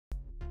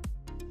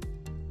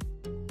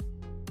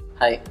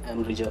Hi,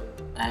 I'm Rijo.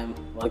 I am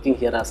working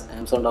here as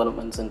Amazon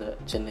Development Center,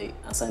 Chennai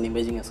as an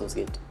imaging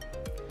associate.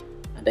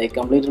 And I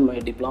completed my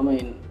diploma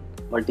in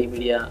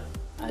multimedia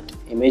at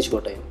Image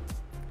Kottayam.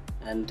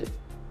 And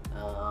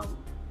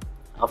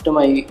after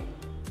my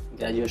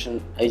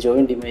graduation, I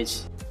joined Image.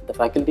 The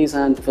faculties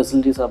and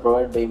facilities are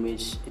provided by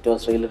Image. It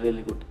was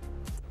really good.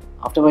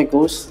 After my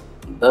course,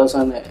 there was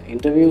an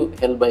interview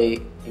held by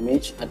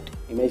Image at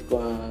Image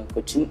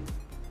Cochin.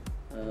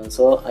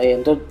 So I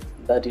entered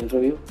that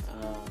interview.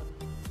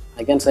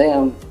 I can say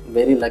I'm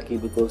very lucky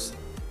because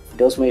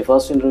it was my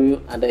first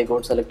interview and I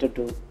got selected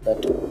to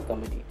that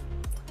company.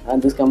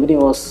 And this company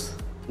was,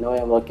 now I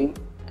am working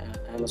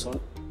Amazon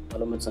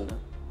Development Center.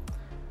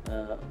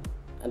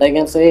 And I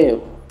can say,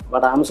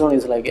 but Amazon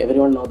is like,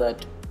 everyone know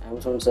that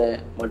Amazon is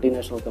a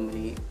multinational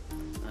company,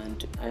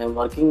 and I am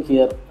working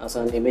here as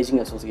an imaging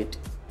associate.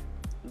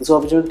 This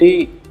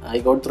opportunity I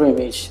got through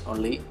Image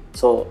only,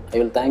 so I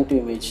will thanks to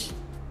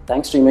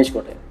Image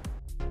Kottayam.